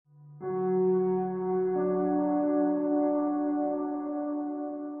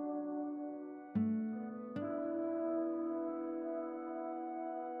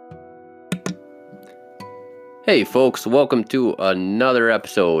Hey folks, welcome to another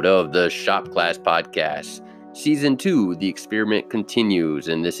episode of the Shop Class Podcast. Season 2, the experiment continues,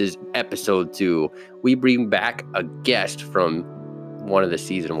 and this is episode 2. We bring back a guest from one of the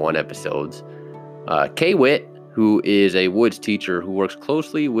season 1 episodes, Kay Witt, who is a Woods teacher who works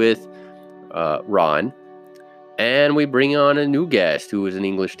closely with Ron. And we bring on a new guest who is an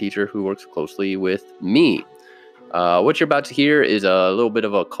English teacher who works closely with me. What you're about to hear is a little bit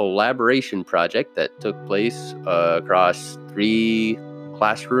of a collaboration project that took place across 3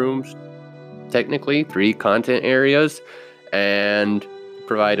 classrooms, technically 3 content areas, and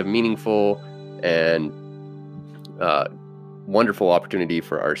provide a meaningful and wonderful opportunity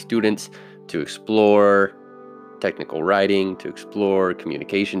for our students to explore technical writing, to explore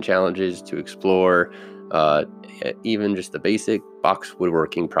communication challenges, to explore even just the basic box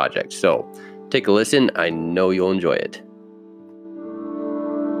woodworking project. So take a listen. I know you'll enjoy it.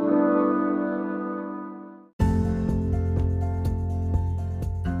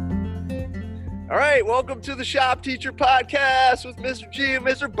 All right, welcome to the Shop Teacher Podcast with Mr. G and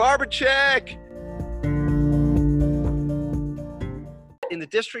Mr. Barbacek. In the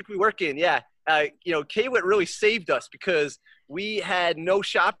district we work in, Kay Witt really saved us because we had no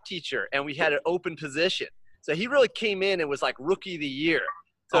shop teacher and we had an open position. So he really came in and was like rookie of the year.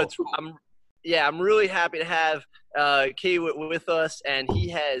 So I'm really happy to have Kay Witt with us, and he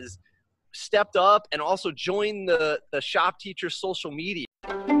has stepped up and also joined the shop teacher social media.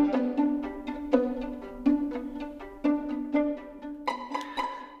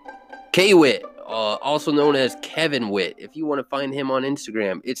 Kay Witt, also known as Kevin Witt. If you want to find him on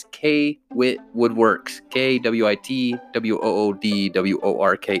Instagram, it's Kay Witt Woodworks.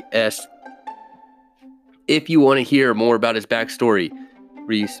 KWITWOODWORKS. If you want to hear more about his backstory,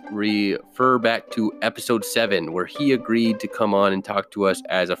 refer back to episode 7, where he agreed to come on and talk to us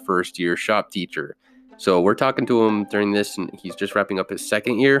as a first-year shop teacher. So we're talking to him during this, and he's just wrapping up his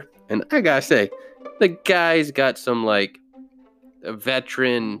second year. And I gotta say, the guy's got some like a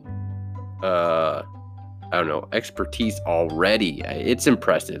veteran expertise already. It's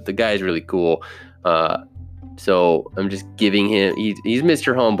impressive. The guy's really cool. So I'm just giving him, he's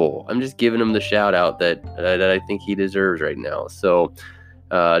Mr. Humble. I'm just giving him the shout out that I think he deserves right now. So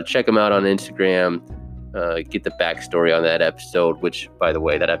check him out on Instagram. Get the backstory on that episode, which, by the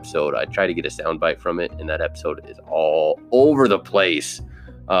way, that episode, I tried to get a soundbite from it, and that episode is all over the place.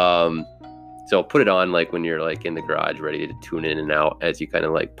 So put it on like when you're like in the garage ready to tune in and out as you kind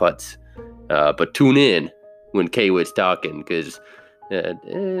of like putz. But tune in when Kay Witt's talking, because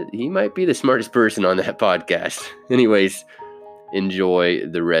he might be the smartest person on that podcast. Anyways, enjoy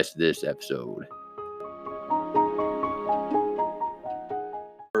the rest of this episode.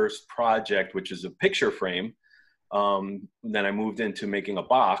 First project, which is a picture frame. Then I moved into making a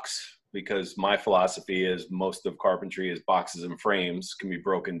box, because my philosophy is most of carpentry is boxes and frames can be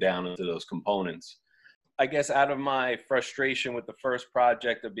broken down into those components. I guess out of my frustration with the first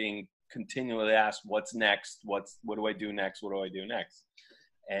project of being continually asked, what's next? What do I do next? What do I do next?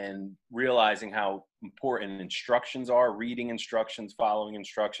 And realizing how important instructions are, reading instructions, following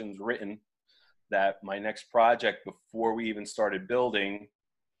instructions written, that my next project, before we even started building,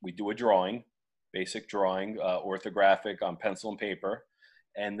 we do a drawing, basic drawing, orthographic on pencil and paper.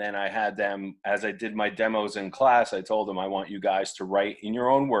 And then I had them, as I did my demos in class, I told them, I want you guys to write in your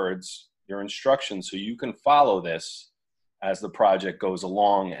own words your instructions so you can follow this as the project goes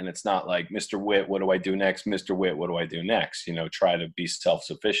along. And it's not like, Mr. Witt, what do I do next? Mr. Witt, what do I do next? Try to be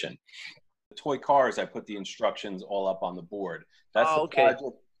self-sufficient. The toy cars, I put the instructions all up on the board. That's the project.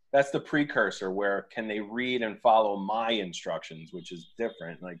 That's the precursor, where can they read and follow my instructions, which is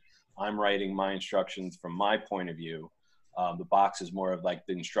different. Like, I'm writing my instructions from my point of view. The box is more of like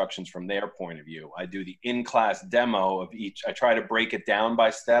the instructions from their point of view. I do the in-class demo of each. I try to break it down by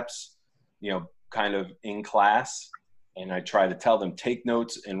steps, kind of in class. And I try to tell them, take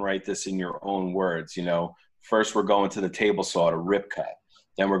notes and write this in your own words. First we're going to the table saw to rip cut.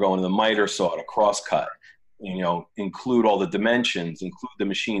 Then we're going to the miter saw to cross cut. Include all the dimensions, include the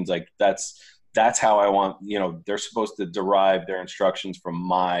machines. Like that's how I want, they're supposed to derive their instructions from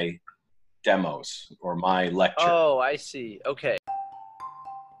my demos or my lecture. Oh, I see. Okay.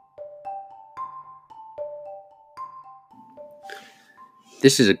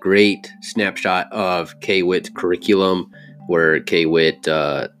 This is a great snapshot of Kay Witt's curriculum, where Kay Witt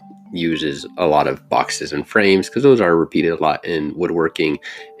uses a lot of boxes and frames, because those are repeated a lot in woodworking,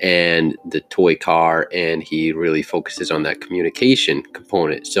 and the toy car, and he really focuses on that communication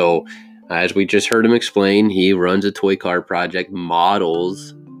component. So as we just heard him explain, he runs a toy car project,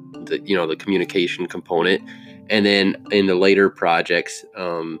 models the communication component, and then in the later projects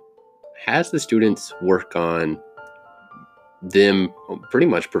has the students work on them pretty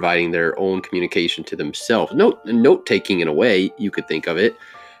much providing their own communication to themselves. Note taking in a way you could think of it.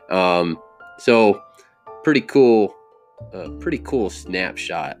 So pretty cool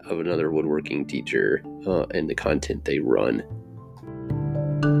snapshot of another woodworking teacher and the content they run.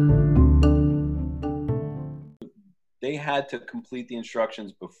 They had to complete the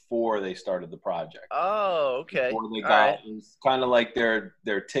instructions before they started the project. Oh, okay. Before they got, it was kind of like their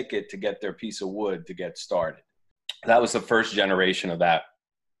ticket to get their piece of wood to get started. That was the first generation of that,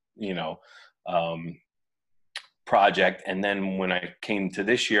 project. And then when I came to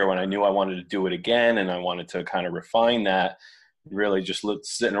this year, when I knew I wanted to do it again and I wanted to kind of refine that, really just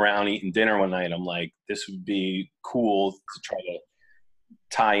sitting around eating dinner one night, I'm like, this would be cool to try to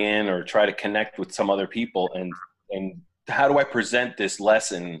tie in or try to connect with some other people. And how do I present this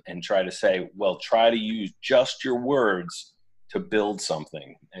lesson and try to say, well, try to use just your words to build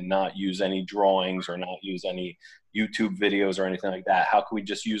something and not use any drawings or not use any YouTube videos or anything like that. How can we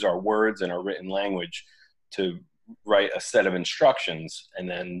just use our words and our written language to write a set of instructions and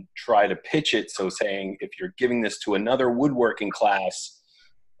then try to pitch it? So saying, if you're giving this to another woodworking class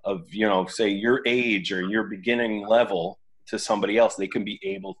of, say your age or your beginning level to somebody else, they can be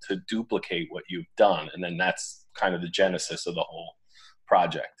able to duplicate what you've done. And then that's kind of the genesis of the whole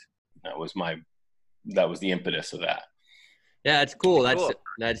project. That was the impetus of that. Yeah, it's cool.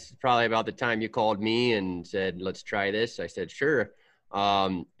 That's probably about the time you called me and said, let's try this. I said, sure.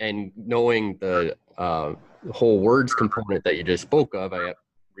 And knowing the whole words component that you just spoke of, I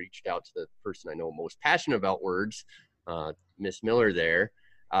reached out to the person I know most passionate about words, Miss Miller there.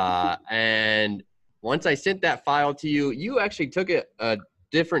 And once I sent that file to you, you actually took it a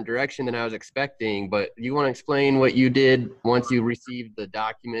different direction than I was expecting. But you want to explain what you did once you received the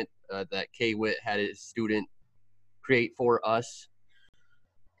document that Kay Witt had his student create for us?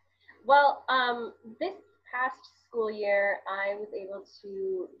 Well, this past school year, I was able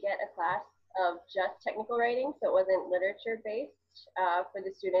to get a class of just technical writing, so it wasn't literature based, for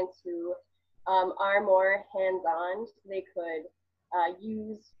the students who are more hands-on. They could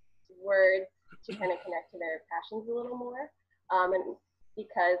use words to kind of connect to their passions a little more. And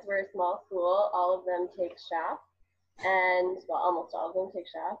because we're a small school, all of them take shop, and well, almost all of them take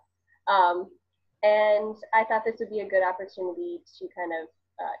shop. And I thought this would be a good opportunity to kind of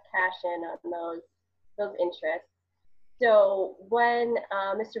cash in on those interests. So when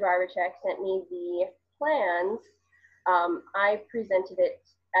Mr. Barbercheck sent me the plans, I presented it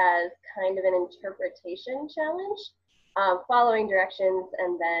as kind of an interpretation challenge, following directions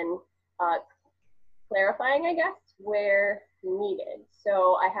and then clarifying, I guess, where needed.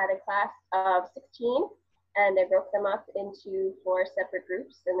 So I had a class of 16, and I broke them up into 4 separate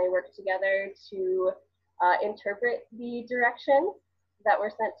groups, and they worked together to interpret the directions that were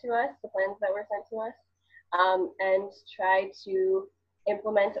sent to us, the plans that were sent to us, and try to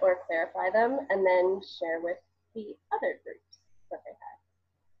implement or clarify them, and then share with the other groups that they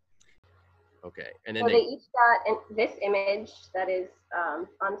had. Okay, and then so they each got this image that is on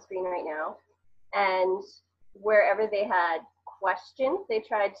the screen right now, and wherever they had questions, they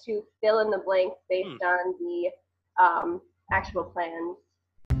tried to fill in the blanks based on the actual plans.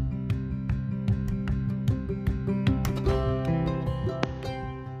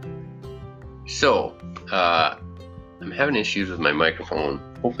 So, I'm having issues with my microphone.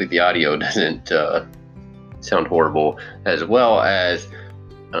 Hopefully the audio doesn't sound horrible, as well as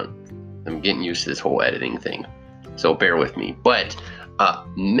I'm getting used to this whole editing thing. So bear with me. But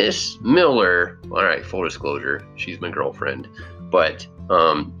Miss Miller, all right, full disclosure, she's my girlfriend. But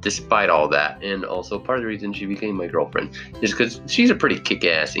despite all that, and also part of the reason she became my girlfriend is because she's a pretty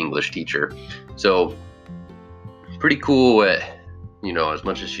kick-ass English teacher. So pretty cool at, as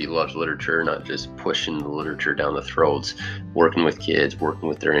much as she loves literature, not just pushing the literature down the throats, working with kids, working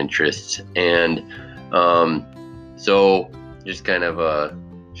with their interests. And so just kind of a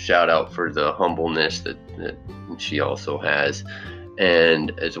shout out for the humbleness that she also has.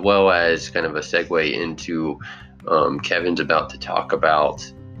 And as well as kind of a segue into Kevin's about to talk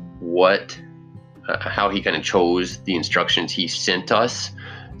about how he kind of chose the instructions he sent us.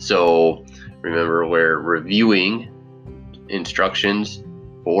 So remember, we're reviewing instructions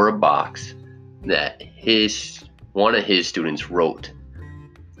for a box that one of his students wrote,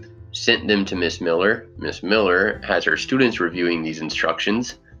 sent them to Miss Miller. Miss Miller has her students reviewing these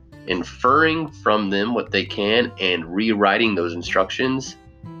instructions, inferring from them what they can, and rewriting those instructions,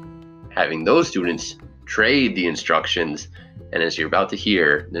 having those students trade the instructions, and as you're about to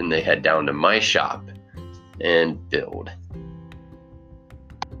hear, then they head down to my shop and build.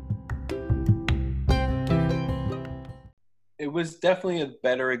 It was definitely a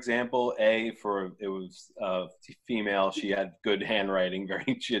better example. It was female. She had good handwriting.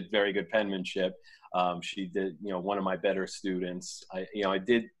 She had very good penmanship. She did, one of my better students. I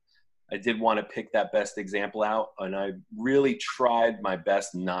did want to pick that best example out, and I really tried my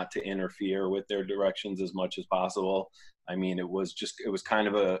best not to interfere with their directions as much as possible. I mean, it was kind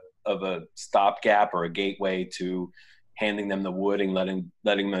of a stopgap or a gateway to handing them the wood and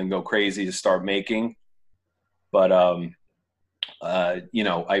letting them go crazy to start making. But I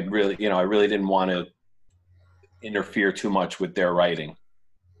really didn't want to interfere too much with their writing.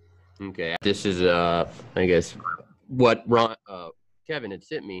 Okay, this is I guess what Kevin had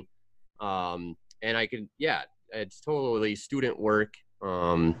sent me, and I could, it's totally student work.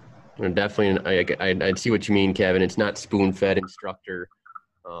 Definitely, I see what you mean, Kevin. It's not spoon-fed instructor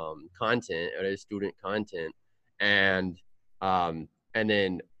content; it is student content. And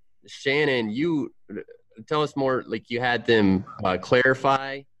then Shannon, you tell us more. Like, you had them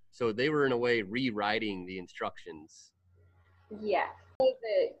clarify, so they were in a way rewriting the instructions. Yeah,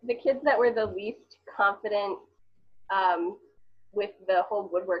 the kids that were the least confident with the whole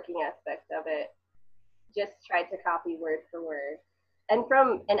woodworking aspect of it just tried to copy word for word. And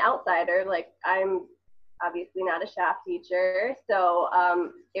from an outsider, like, I'm obviously not a shop teacher, so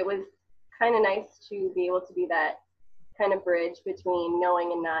it was kind of nice to be able to be that kind of bridge between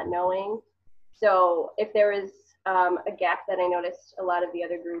knowing and not knowing. So if there was a gap that I noticed a lot of the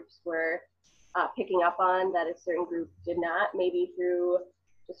other groups were picking up on that a certain group did not, maybe through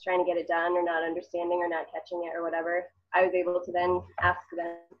just trying to get it done or not understanding or not catching it or whatever, I was able to then ask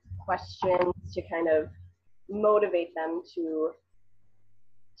them questions to kind of motivate them to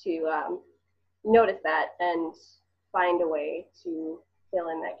notice that and find a way to fill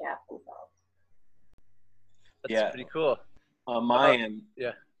in that gap themselves. That's pretty cool. On my end,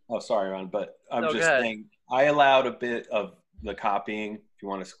 yeah. Oh, sorry, Ron, but I'm just saying I allowed a bit of the copying, if you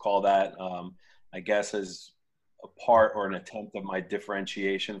want to call that, I guess, as a part or an attempt of my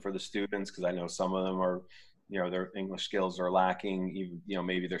differentiation for the students, because I know some of them are, their English skills are lacking, even,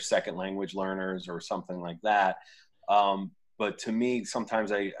 maybe they're second language learners or something like that. But to me,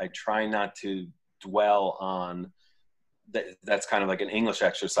 sometimes I try not to dwell on that. That's kind of like an English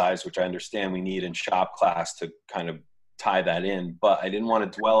exercise, which I understand we need in shop class to kind of tie that in. But I didn't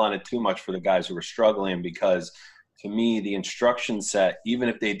want to dwell on it too much for the guys who were struggling, because to me, the instruction set, even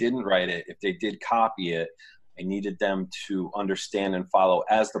if they didn't write it, if they did copy it, I needed them to understand and follow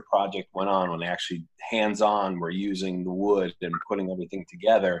as the project went on, when they actually hands-on were using the wood and putting everything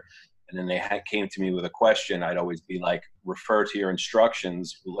together. And then they came to me with a question, I'd always be like, refer to your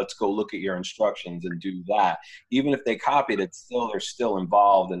instructions. Let's go look at your instructions and do that. Even if they copied it, they're still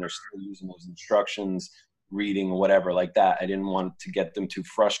involved and they're still using those instructions, reading, whatever like that. I didn't want to get them too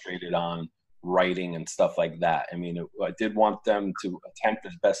frustrated on writing and stuff like that. I mean, I did want them to attempt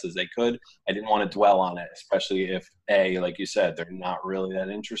as best as they could. I didn't want to dwell on it, especially if A, like you said, they're not really that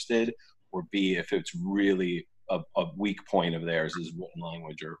interested, or B, if it's really a weak point of theirs is written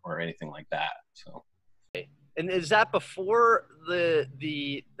language or anything like that. So. And is that before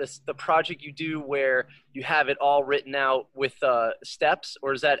the project you do where you have it all written out with steps,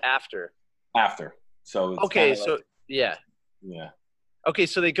 or is that after? After. So it's okay, so yeah. Okay,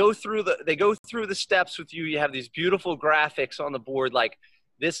 so they go through the steps with you. You have these beautiful graphics on the board. Like,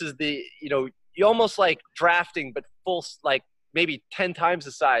 this is you almost like drafting, but full, like maybe 10 times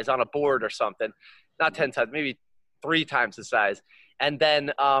the size on a board or something. Not 10 times, maybe 3 times the size. And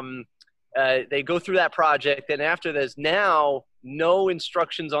then they go through that project. And after there's now no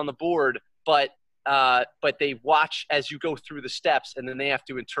instructions on the board, but they watch as you go through the steps, and then they have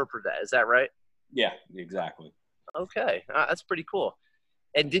to interpret that. Is that right? Yeah, exactly. Okay, that's pretty cool.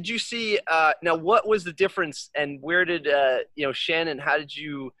 And did you see now what was the difference, and where did Shannon, how did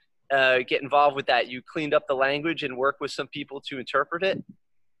you get involved with that? You cleaned up the language and worked with some people to interpret it?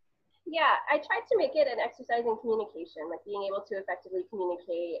 Yeah, I tried to make it an exercise in communication, like being able to effectively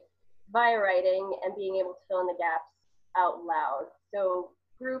communicate via writing and being able to fill in the gaps out loud. So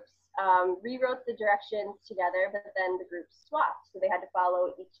groups rewrote the directions together, but then the groups swapped, so they had to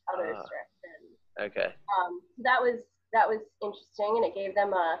follow each other's directions. Okay. So that was interesting, and it gave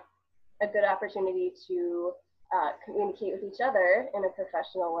them a good opportunity to communicate with each other in a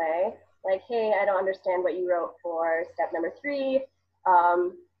professional way. Like, hey, I don't understand what you wrote for step number 3.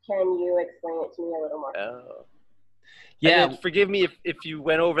 Can you explain it to me a little more? Oh. Yeah, forgive me if you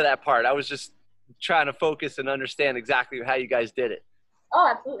went over that part. I was just trying to focus and understand exactly how you guys did it. Oh,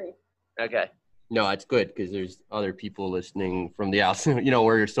 absolutely. Okay. No, it's good, because there's other people listening from the outside,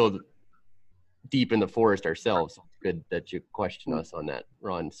 we're so deep in the forest ourselves. It's good that you question us on that,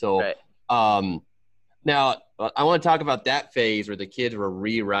 Ron. So, right. Now, I want to talk about that phase where the kids were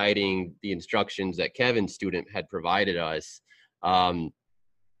rewriting the instructions that Kevin's student had provided us. I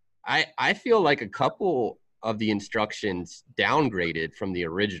feel like a couple of the instructions downgraded from the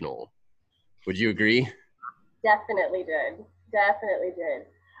original. Would you agree? Definitely did.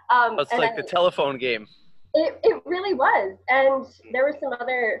 It's like the telephone game. It really was. And there were some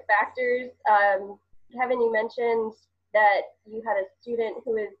other factors. Kevin, you mentioned that you had a student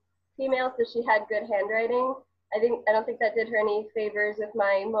who is female, so she had good handwriting. I don't think that did her any favors with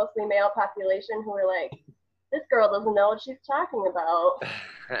my mostly male population who were like, this girl doesn't know what she's talking about.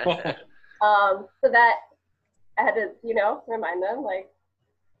 So that I had to, remind them, like,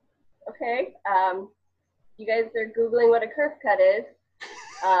 okay, you guys are Googling what a curve cut is.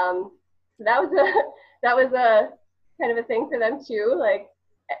 So that was a kind of a thing for them too. Like,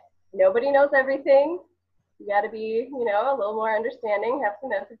 nobody knows everything. You got to be, a little more understanding, have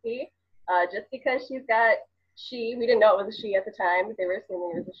some empathy. Just because she's got we didn't know it was a she at the time, but they were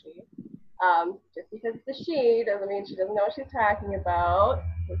assuming it was a she. Just because it's a she doesn't mean she doesn't know what she's talking about.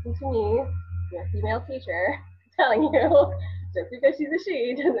 Listen to me, female teacher, telling you, just because she's a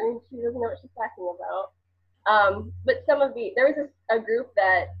she doesn't mean she doesn't know what she's talking about. But there was a group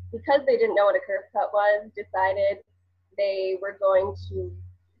that, because they didn't know what a curve cut was, decided they were going to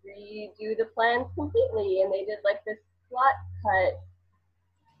redo the plans completely, and they did like this slot cut.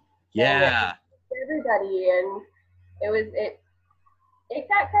 Yeah. For everybody, and it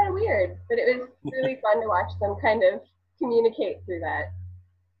got kind of weird, but it was really fun to watch them kind of communicate through that.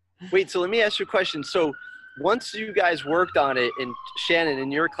 Wait, so let me ask you a question. So once you guys worked on it, in Shannon, in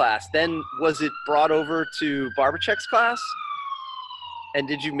your class, then was it brought over to Barbachek's class? And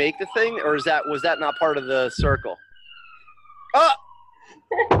did you make the thing, or was that not part of the circle? Oh!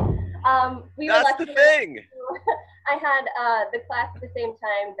 That's the thing! I had the class at the same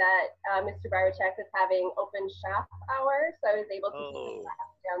time that Mr. Barbachek was having open shop hour, so I was able to do the class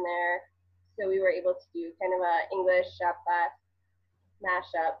down there. So we were able to do kind of a English shop class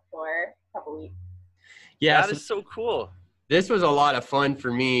mashup for a couple weeks. Yeah, that is so cool. This was a lot of fun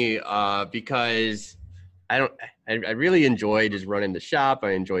for me because I really enjoy just running the shop.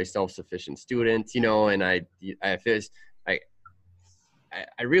 I enjoy self-sufficient students, and I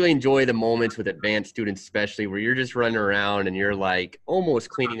really enjoy the moments with advanced students, especially where you're just running around and you're like almost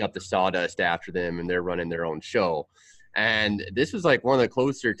cleaning up the sawdust after them and they're running their own show. And this was like one of the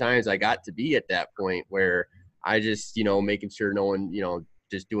closer times I got to be at that point where I just, making sure no one,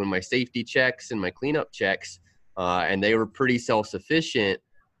 just doing my safety checks and my cleanup checks. And they were pretty self-sufficient.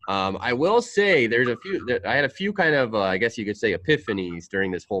 I will say I had a few kind of, I guess you could say, epiphanies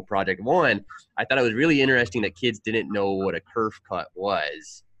during this whole project. One, I thought it was really interesting that kids didn't know what a curve cut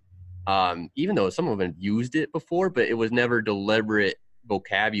was, even though some of them used it before, but it was never deliberate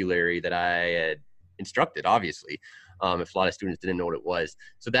vocabulary that I had instructed, obviously, if a lot of students didn't know what it was.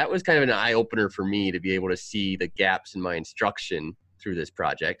 So that was kind of an eye-opener for me to be able to see the gaps in my instruction through this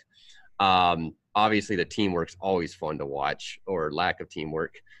project. Obviously, the teamwork's always fun to watch, or lack of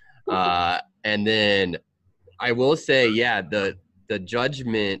teamwork. And then I will say, the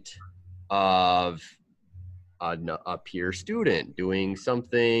judgment of a peer student doing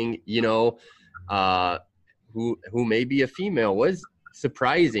something, who may be a female, was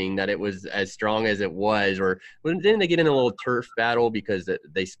surprising that it was as strong as it was. Or didn't they get in a little turf battle because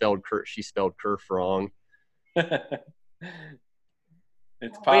she spelled kerf wrong?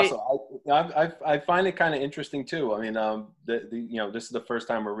 It's possible. I find it kind of interesting too. I mean, this is the first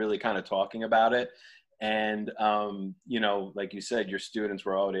time we're really kind of talking about it, and like you said, your students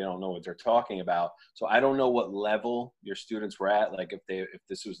were, they don't know what they're talking about. So I don't know what level your students were at. Like if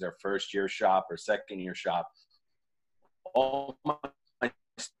this was their first year shop or second year shop. All my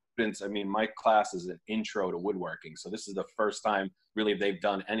students, my class is an intro to woodworking. So this is the first time really they've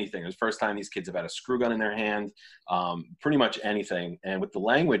done anything. It's the first time these kids have had a screw gun in their hand, pretty much anything. And with the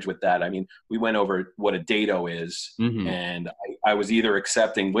language with that, we went over what a dado is. Mm-hmm. And I was either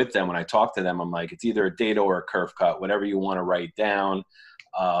accepting with them when I talked to them, I'm like, it's either a dado or a curve cut, whatever you want to write down.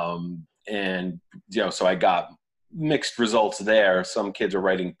 So I got mixed results there. Some kids are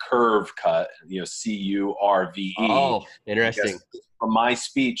writing curve cut, CURVE. Oh, interesting. From my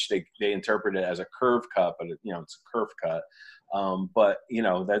speech, they interpret it as a curve cut, but it's a curve cut. But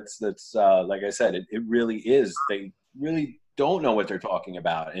that's like I said, it really is. They really don't know what they're talking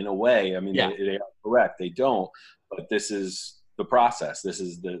about in a way. They are correct. They don't. But this is the process. This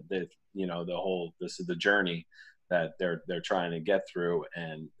is this is the journey that they're trying to get through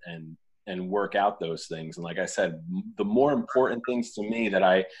and work out those things. And like I said, the more important things to me that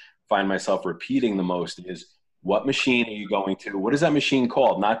I find myself repeating the most is, what machine are you going to? What is that machine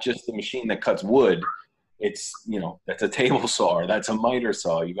called? Not just the machine that cuts wood, it's, that's a table saw or that's a miter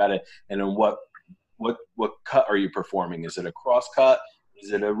saw. You got to, and then what cut are you performing? Is it a cross cut?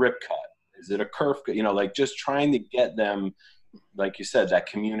 Is it a rip cut? Is it a curve cut? Like just trying to get them, like you said, that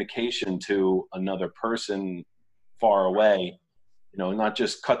communication to another person far away, not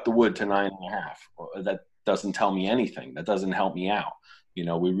just cut the wood to 9.5. That doesn't tell me anything. That doesn't help me out.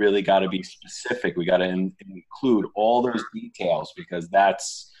 We really got to be specific. We got to include all those details, because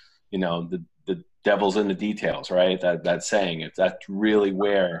that's, the devil's in the details, right? That saying, that's really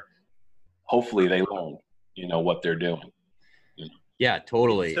where hopefully they learn, what they're doing. Yeah,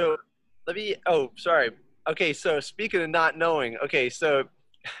 totally. So sorry. Okay. So speaking of not knowing, okay, so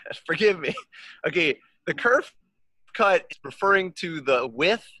forgive me. Okay. The curve cut is referring to the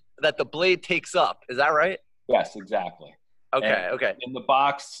width that the blade takes up. Is that right? Yes, exactly. Okay. Okay. In the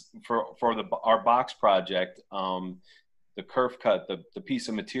box for our box project, the curve cut, the piece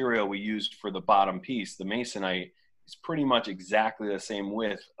of material we used for the bottom piece, the masonite, is pretty much exactly the same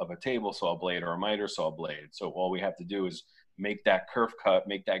width of a table saw blade or a miter saw blade. So all we have to do is make that curve cut,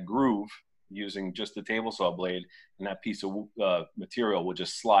 make that groove using just the table saw blade, and that piece of material will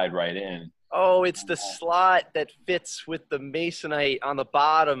just slide right in. Oh, it's the slot that fits with the masonite on the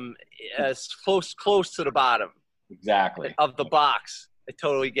bottom, as close to the bottom. Exactly. Of the box. I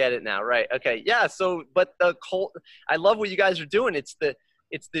totally get it now. Right. Okay. Yeah. So, but I love what you guys are doing. It's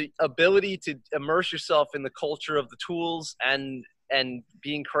the ability to immerse yourself in the culture of the tools and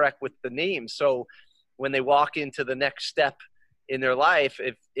being correct with the names. So when they walk into the next step in their life,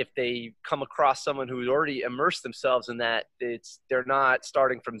 if they come across someone who's already immersed themselves in that, they're not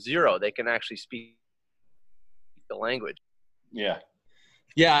starting from zero. They can actually speak the language. Yeah.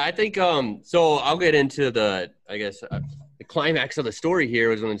 Yeah, I think so I'll get into the climax of the story here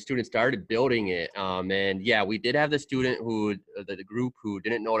was when the students started building it. And yeah, we did have the student the group who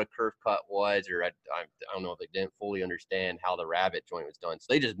didn't know what a curve cut was, or I don't know if they didn't fully understand how the rabbet joint was done. So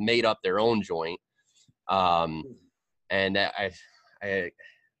they just made up their own joint. And I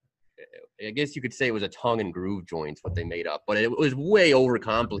guess you could say it was a tongue and groove joints, what they made up, but it was way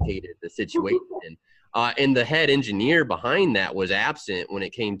overcomplicated, the situation. And the head engineer behind that was absent when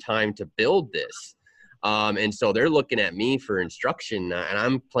it came time to build this. And so they're looking at me for instruction, and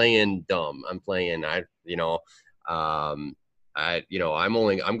I'm playing dumb. I'm going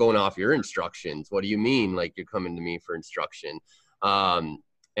off your instructions. What do you mean? Like, you're coming to me for instruction?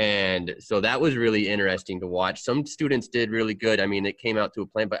 And so that was really interesting to watch. Some students did really good. I mean, it came out to a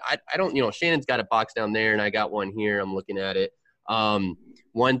plan, but I don't, Shannon's got a box down there and I got one here. I'm looking at it.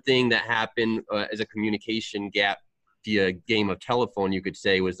 One thing that happened as a communication gap via game of telephone, you could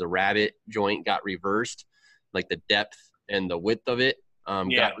say, was the rabbet joint got reversed, like the depth and the width of it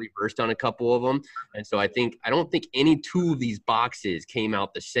got reversed on a couple of them. And so I don't think any two of these boxes came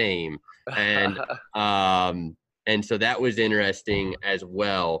out the same. And and so that was interesting as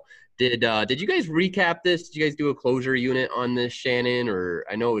well. Did you guys recap this? Did you guys do a closure unit on this, Shannon? Or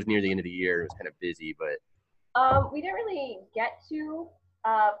I know it was near the end of the year. It was kind of busy, but we didn't really get to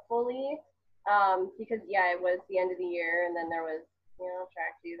fully because it was the end of the year, and then there was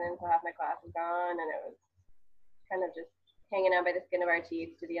track season, so half my class was gone, and it was kind of just hanging out by the skin of our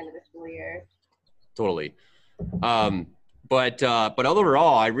teeth to the end of the school year. Totally. But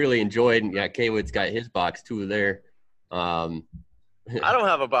overall, I really enjoyed. Yeah, Kaywood's got his box too there. I don't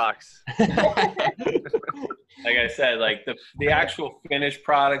have a box. Like I said, like the actual finished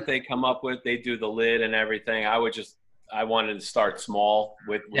product they come up with, they do the lid and everything. I wanted to start small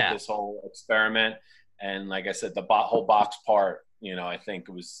with this whole experiment. And like I said, the whole box part, I think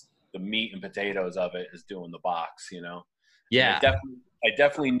it was the meat and potatoes of it is doing the box, Yeah. I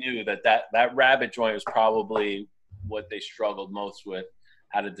definitely knew that rabbet joint was probably what they struggled most with,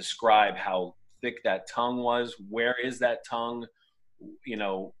 how to describe how thick that tongue was. Where is that tongue?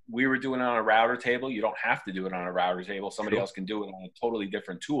 We were doing it on a router table. You don't have to do it on a router table. Somebody else can do it on a totally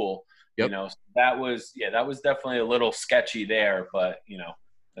different tool. Yep. So that was definitely a little sketchy there, but it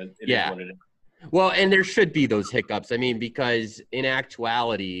is what it is. Well, and there should be those hiccups. I mean, because in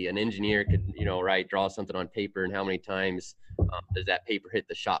actuality, an engineer could, draw something on paper, and how many times does that paper hit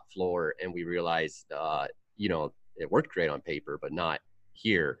the shop floor? And we realized, it worked great on paper, but not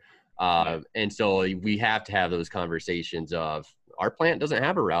here. And so we have to have those conversations of, our plant doesn't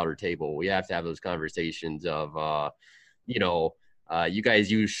have a router table. We have to have those conversations of, you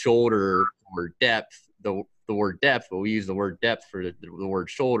guys use shoulder for depth, the word depth, but we use the word depth for the word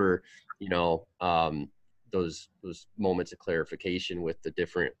shoulder. Those moments of clarification with the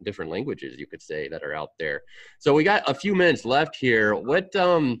different languages, you could say, that are out there. So we got a few minutes left here.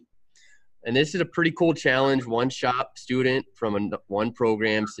 And this is a pretty cool challenge. One shop student from one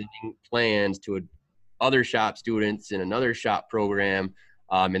program sending plans to other shop students in another shop program,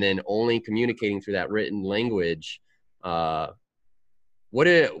 and then only communicating through that written language. What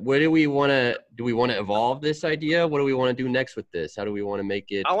do we want to do? We want to evolve this idea? What do we want to do next with this? How do we want to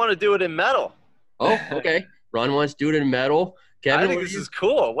make it? I want to do it in metal. Oh, okay. Ron wants to do it in metal. Kevin, I think this is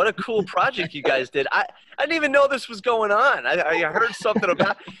cool. What a cool project you guys did. I didn't even know this was going on. I heard something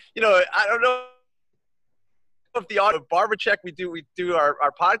about, I don't know if the audio barber check we do our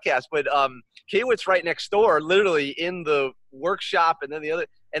podcast, but Kaywood's right next door, literally in the workshop, and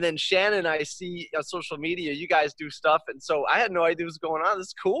then Shannon, I see on social media you guys do stuff, and so I had no idea what was going on. This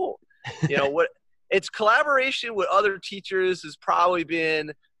is cool. It's collaboration with other teachers has probably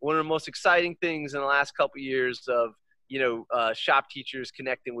been one of the most exciting things in the last couple of years of shop teachers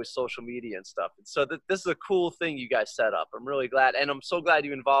connecting with social media and stuff. And so this is a cool thing you guys set up. I'm really glad, and I'm so glad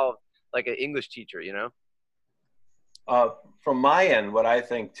you involved like an English teacher. From my end, what I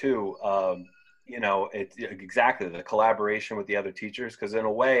think too, it's exactly the collaboration with the other teachers. Because in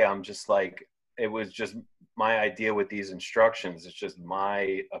a way, I'm just like, it was just my idea with these instructions. It's just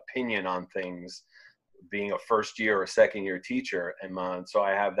my opinion on things, being a first year or second year teacher. And so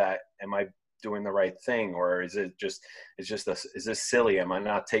I have that. Am I doing the right thing, or is it just? Is this silly? Am I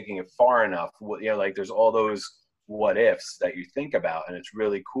not taking it far enough? Like there's all those what ifs that you think about, and it's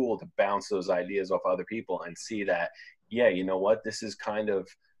really cool to bounce those ideas off other people and see that, yeah, you know what, this is kind of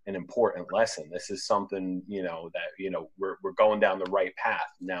an important lesson. This is something, that, we're going down the right path.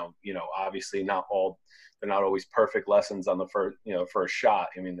 Now, obviously they're not always perfect lessons on the first shot.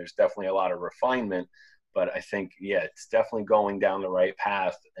 I mean, there's definitely a lot of refinement, but I think, yeah, it's definitely going down the right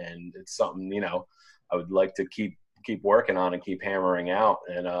path. And it's something, I would like to keep working on and keep hammering out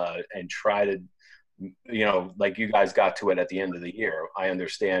and try to, like you guys got to it at the end of the year. I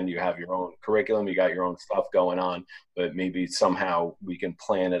understand you have your own curriculum, you got your own stuff going on, but maybe somehow we can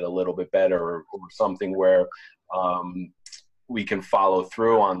plan it a little bit better or something where we can follow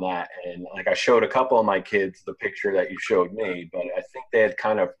through on that. And like I showed a couple of my kids the picture that you showed me, but I think they had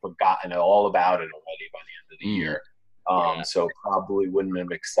kind of forgotten all about it already by the end of the year. So probably wouldn't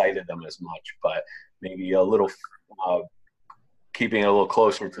have excited them as much, but maybe a little keeping it a little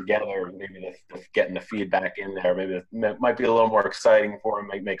closer together, maybe getting the feedback in there, maybe it might be a little more exciting for them,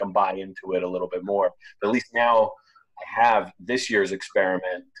 might make them buy into it a little bit more. But at least now I have this year's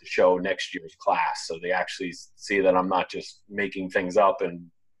experiment to show next year's class, so they actually see that I'm not just making things up and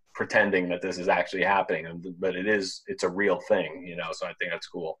pretending that this is actually happening, but it's a real thing, so I think that's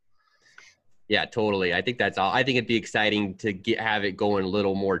cool. Yeah, totally. I think that's all. I think it'd be exciting to have it going a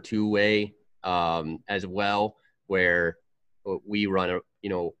little more two-way as well, where we run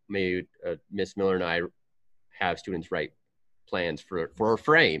maybe Miss Miller and I have students write plans for a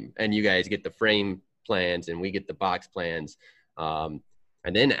frame, and you guys get the frame plans and we get the box plans. And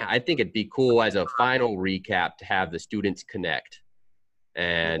then I think it'd be cool as a final recap to have the students connect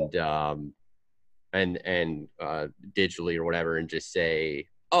and digitally or whatever, and just say,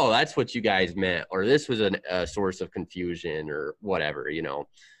 oh, that's what you guys meant, or this was a source of confusion or whatever,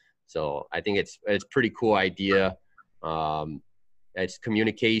 So I think it's a pretty cool idea. It's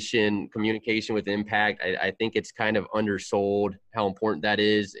communication with impact. I think it's kind of undersold how important that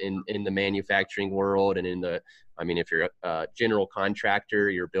is in the manufacturing world and if you're a general contractor,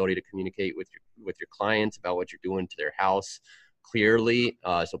 your ability to communicate with your clients about what you're doing to their house clearly,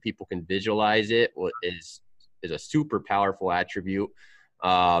 so people can visualize it, is a super powerful attribute.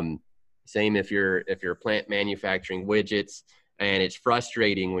 Same if you're plant manufacturing widgets, and it's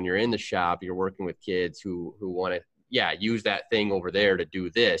frustrating when you're in the shop, you're working with kids who want to use that thing over there to do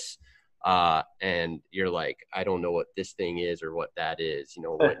this. And you're like, I don't know what this thing is or what that is,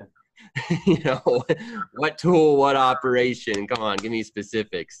 what, what tool, what operation, come on, give me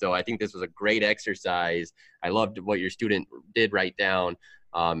specifics. So I think this was a great exercise. I loved what your student did write down.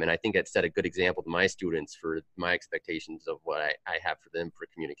 And I think it set a good example to my students for my expectations of what I have for them for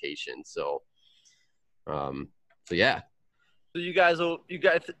communication. So yeah. So you guys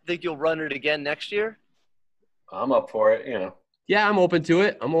think you'll run it again next year? I'm up for it, Yeah, I'm open to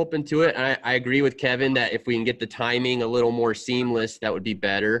it. I agree with Kevin that if we can get the timing a little more seamless, that would be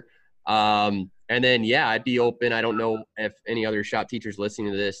better. And then, I'd be open. I don't know if any other shop teachers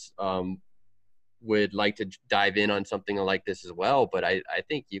listening to this would like to dive in on something like this as well. But I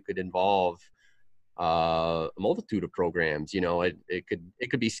think you could involve a multitude of programs. It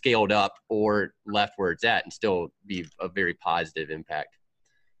could be scaled up or left where it's at and still be a very positive impact.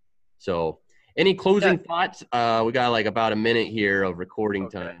 So any closing thoughts? We got like about a minute here of recording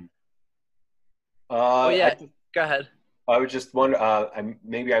time. Go ahead. I would just wonder,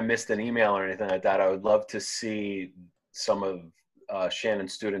 maybe I missed an email or anything like that. I would love to see some of Shannon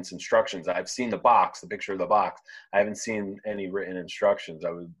students instructions. I've seen the picture of the box. I haven't seen any written instructions.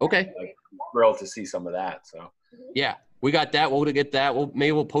 I would thrilled to see some of that. So yeah, we got that. We'll get that.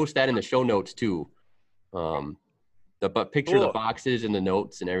 Maybe we'll post that in the show notes too. The picture of the boxes and the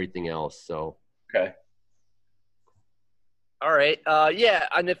notes and everything else. So okay. All right. Yeah,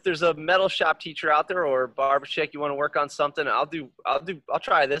 and if there's a metal shop teacher out there or barber chick, you want to work on something, I'll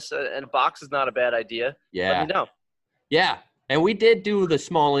try this. And a box is not a bad idea. Yeah. Let me know. Yeah, and we did do the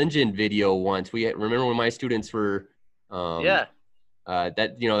small engine video once. Remember when my students were,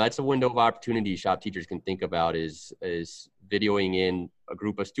 that's a window of opportunity shop teachers can think about is videoing in a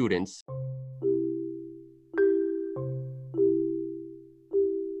group of students.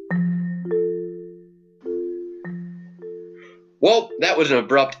 Well, that was an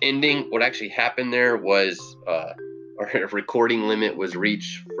abrupt ending. What actually happened there was our recording limit was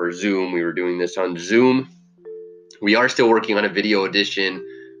reached for Zoom. We were doing this on Zoom. We are still working on a video edition.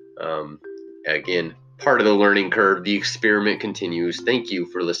 Again, part of the learning curve. The experiment continues. Thank you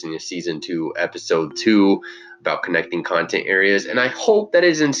for listening to Season 2, Episode 2 about connecting content areas. And I hope that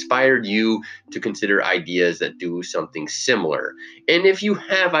has inspired you to consider ideas that do something similar. And if you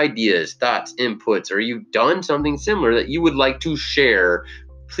have ideas, thoughts, inputs, or you've done something similar that you would like to share,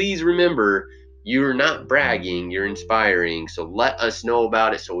 please remember you're not bragging, you're inspiring. So let us know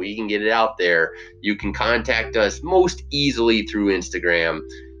about it so we can get it out there. You can contact us most easily through Instagram,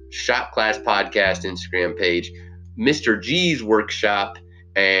 Shop Class Podcast Instagram page, Mr. G's Workshop,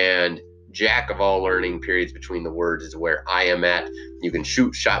 and Jack of All Learning, periods between the words, is where I am at. You can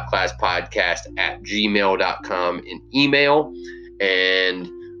shoot shopclasspodcast@gmail.com in email, and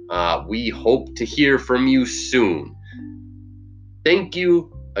we hope to hear from you soon. Thank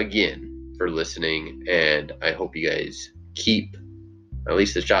you again for listening, and I hope you guys keep, at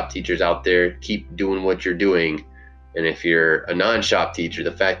least the shop teachers out there, keep doing what you're doing. And if you're a non-shop teacher,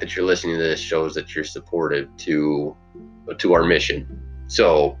 the fact that you're listening to this shows that you're supportive to our mission.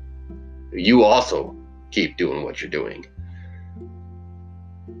 So you also keep doing what you're doing.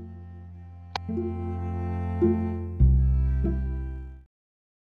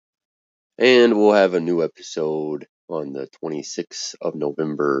 And we'll have a new episode on the 26th of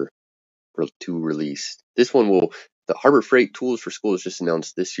November to release. This one the Harbor Freight Tools for Schools just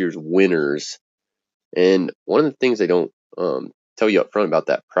announced this year's winners. And one of the things they don't tell you up front about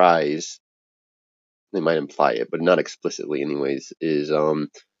that prize, they might imply it, but not explicitly anyways, is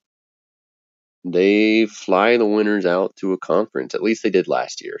they fly the winners out to a conference. At least they did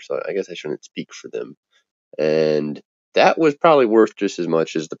last year, so I guess I shouldn't speak for them. And that was probably worth just as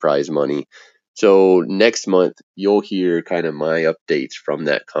much as the prize money. So next month, you'll hear kind of my updates from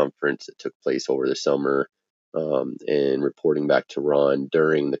that conference that took place over the summer, and reporting back to Ron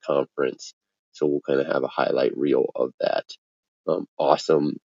during the conference. So we'll kind of have a highlight reel of that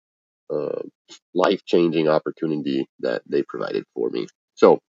awesome, life-changing opportunity that they provided for me.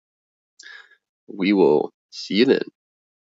 So we will see you then.